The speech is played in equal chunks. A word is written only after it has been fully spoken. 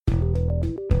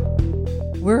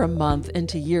We're a month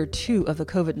into year 2 of the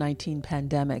COVID-19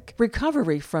 pandemic.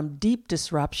 Recovery from deep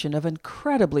disruption of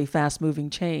incredibly fast-moving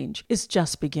change is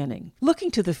just beginning. Looking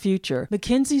to the future,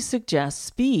 McKinsey suggests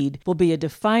speed will be a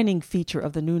defining feature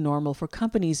of the new normal for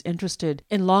companies interested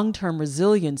in long-term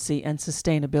resiliency and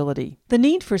sustainability. The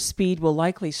need for speed will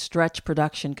likely stretch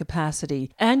production capacity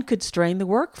and could strain the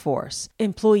workforce.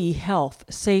 Employee health,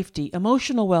 safety,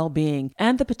 emotional well-being,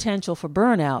 and the potential for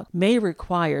burnout may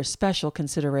require special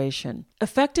consideration.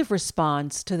 Effective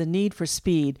response to the need for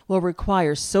speed will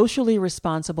require socially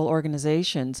responsible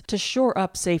organizations to shore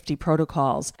up safety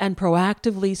protocols and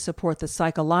proactively support the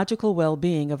psychological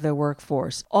well-being of their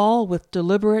workforce, all with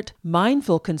deliberate,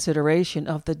 mindful consideration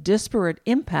of the disparate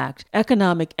impact,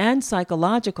 economic and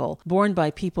psychological, borne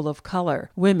by people of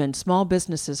color, women, small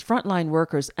businesses, frontline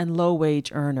workers, and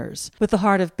low-wage earners. With the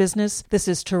heart of business, this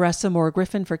is Teresa Moore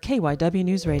Griffin for KYW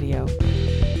News Radio.